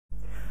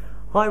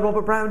Hi,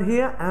 Robert Brown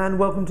here and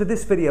welcome to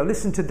this video.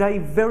 Listen, today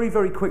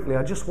very quickly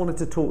I just wanted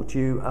to talk to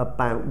you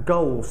about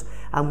goals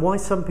and why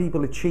some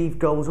people achieve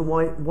goals and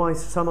why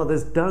some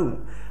others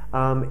don't.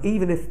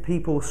 Even if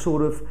people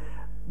sort of,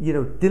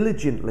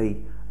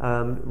 diligently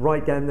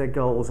write down their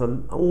goals,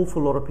 an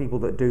awful lot of people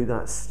that do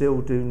that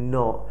still do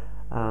not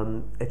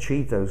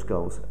achieve those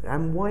goals.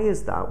 And why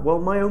is that? Well,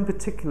 my own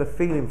particular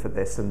feeling for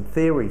this and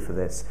theory for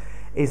this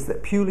is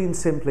that purely and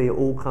simply it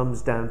all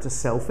comes down to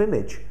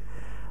self-image.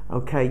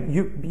 Okay,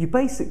 you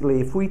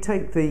basically, if we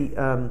take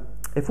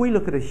if we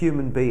look at a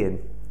human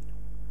being,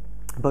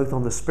 both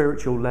on the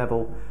spiritual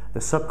level,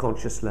 the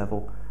subconscious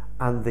level,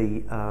 and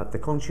the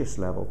conscious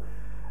level,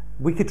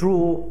 we could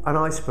draw an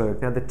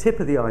iceberg. Now, the tip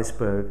of the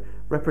iceberg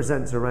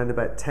represents around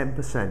about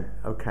 10%.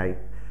 Okay,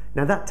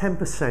 now that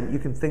 10% you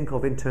can think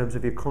of in terms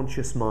of your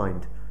conscious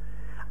mind,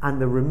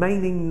 and the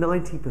remaining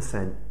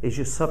 90% is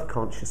your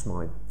subconscious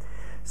mind.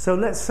 So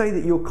let's say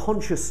that you're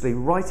consciously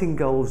writing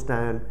goals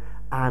down.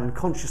 And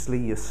consciously,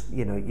 you're saying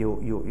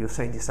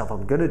to yourself,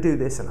 I'm going to do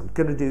this and I'm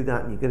going to do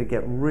that, and you're going to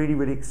get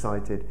really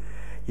excited.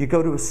 You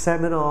go to a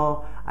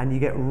seminar and you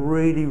get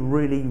really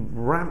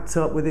ramped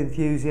up with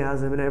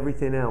enthusiasm and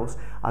everything else.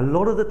 A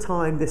lot of the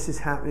time, this is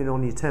happening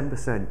on your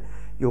 10%,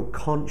 your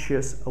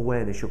conscious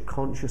awareness, your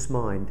conscious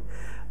mind.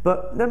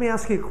 But let me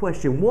ask you a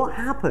question. What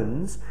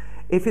happens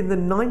if in the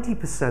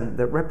 90%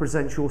 that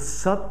represents your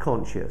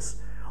subconscious,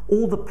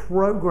 all the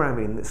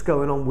programming that's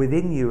going on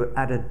within you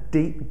at a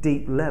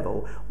deep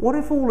level, what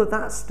if all of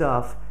that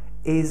stuff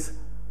is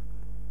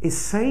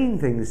saying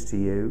things to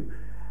you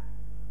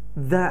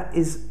that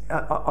is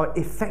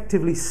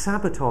effectively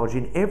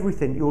sabotaging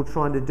everything you're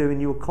trying to do in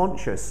your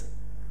conscious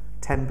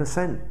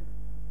 10%?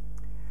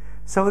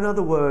 So in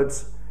other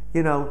words,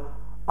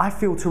 I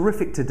feel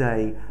terrific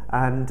today,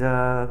 and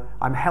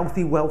I'm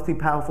healthy, wealthy,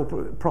 powerful,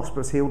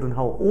 prosperous, healed and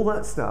whole, all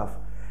that stuff.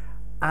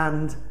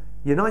 And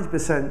your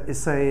 90% is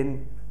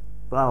saying,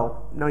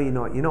 well, no, you're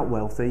not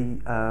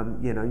wealthy,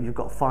 you've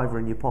got a fiver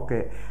in your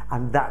pocket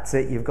and that's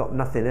it, you've got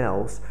nothing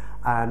else,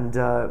 and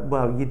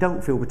well, you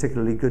don't feel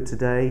particularly good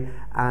today,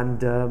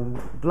 and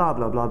blah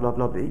blah blah blah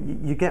blah.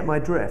 You get my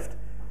drift.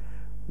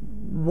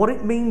 What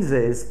it means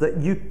is that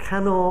you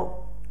cannot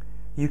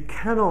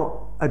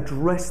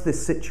address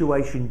this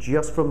situation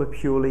just from a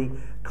purely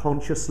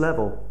conscious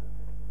level.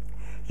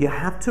 You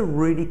have to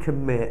really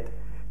commit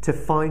to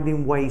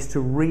finding ways to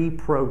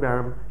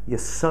reprogram your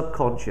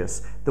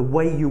subconscious, the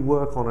way you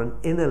work on an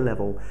inner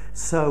level,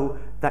 so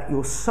that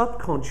your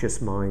subconscious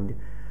mind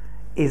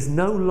is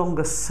no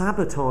longer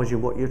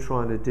sabotaging what you're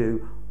trying to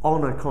do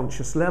on a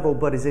conscious level,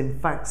 but is in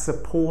fact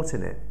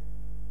supporting it.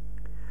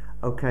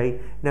 Okay,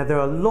 now there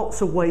are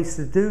lots of ways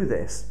to do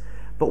this,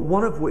 but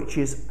one of which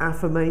is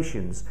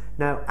affirmations.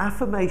 Now,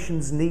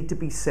 affirmations need to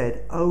be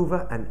said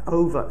over and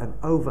over and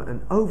over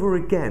and over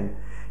again.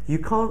 You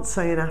can't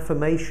say an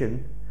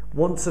affirmation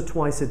once or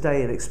twice a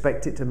day and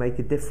expect it to make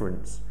a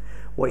difference.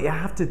 What you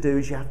have to do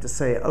is you have to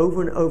say it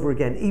over and over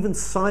again, even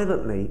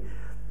silently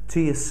to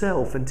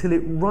yourself, until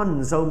it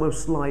runs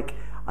almost like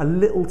a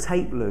little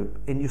tape loop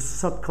in your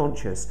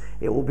subconscious.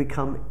 It will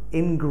become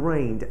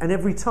ingrained, and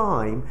every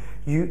time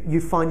you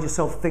find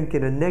yourself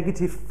thinking a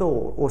negative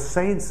thought or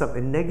saying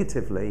something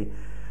negatively,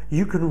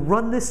 you can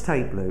run this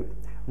tape loop,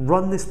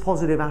 run this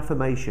positive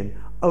affirmation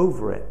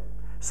over it,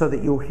 so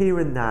that you're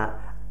hearing that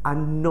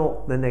and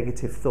not the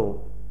negative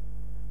thought.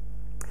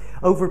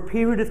 Over a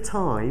period of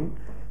time,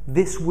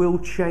 this will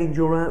change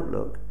your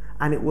outlook,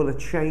 and it will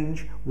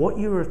change what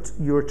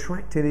you're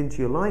attracting into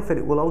your life, and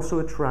it will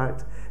also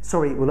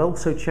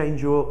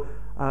change your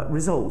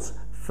results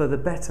for the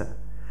better.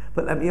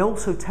 But let me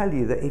also tell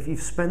you that if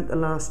you've spent the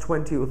last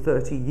 20 or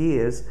 30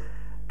 years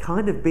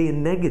kind of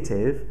being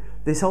negative,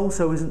 this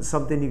also isn't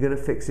something you're going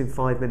to fix in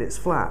 5 minutes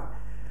flat.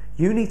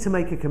 You need to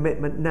make a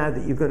commitment now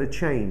that you're going to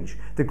change.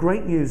 The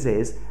great news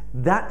is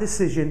that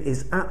decision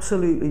is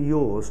absolutely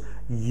yours.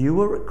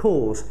 You are at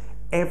cause.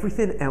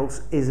 Everything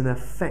else is an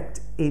effect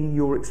in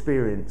your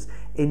experience,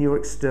 in your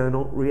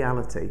external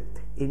reality,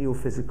 in your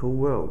physical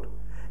world.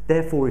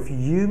 Therefore, if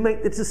you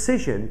make the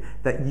decision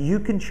that you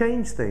can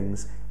change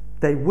things,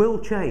 they will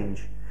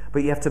change.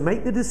 But you have to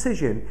make the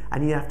decision,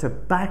 and you have to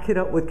back it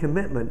up with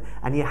commitment,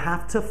 and you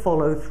have to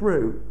follow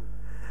through.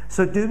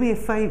 So do me a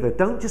favor,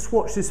 don't just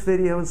watch this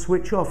video and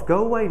switch off.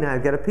 Go away now,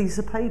 get a piece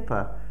of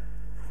paper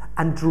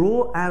and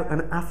draw out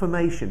an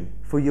affirmation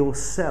for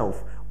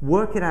yourself.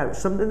 Work it out,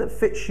 something that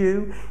fits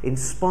you,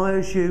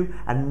 inspires you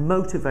and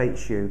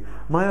motivates you.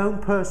 My own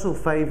personal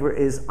favorite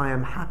is, I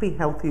am happy,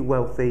 healthy,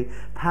 wealthy,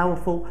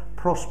 powerful,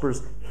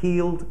 prosperous,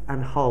 healed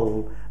and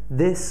whole.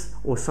 This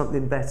or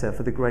something better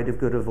for the greater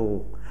good of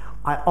all.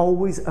 I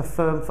always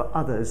affirm for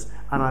others,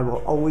 and I will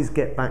always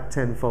get back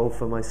tenfold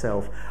for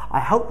myself. I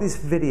hope this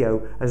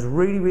video has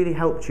really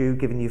helped you,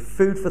 given you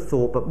food for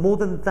thought, but more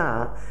than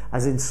that,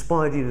 has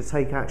inspired you to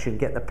take action.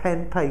 Get the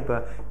pen,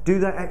 paper, do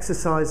that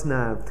exercise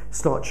now.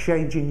 Start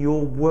changing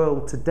your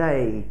world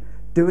today.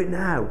 Do it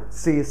now.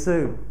 See you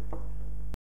soon.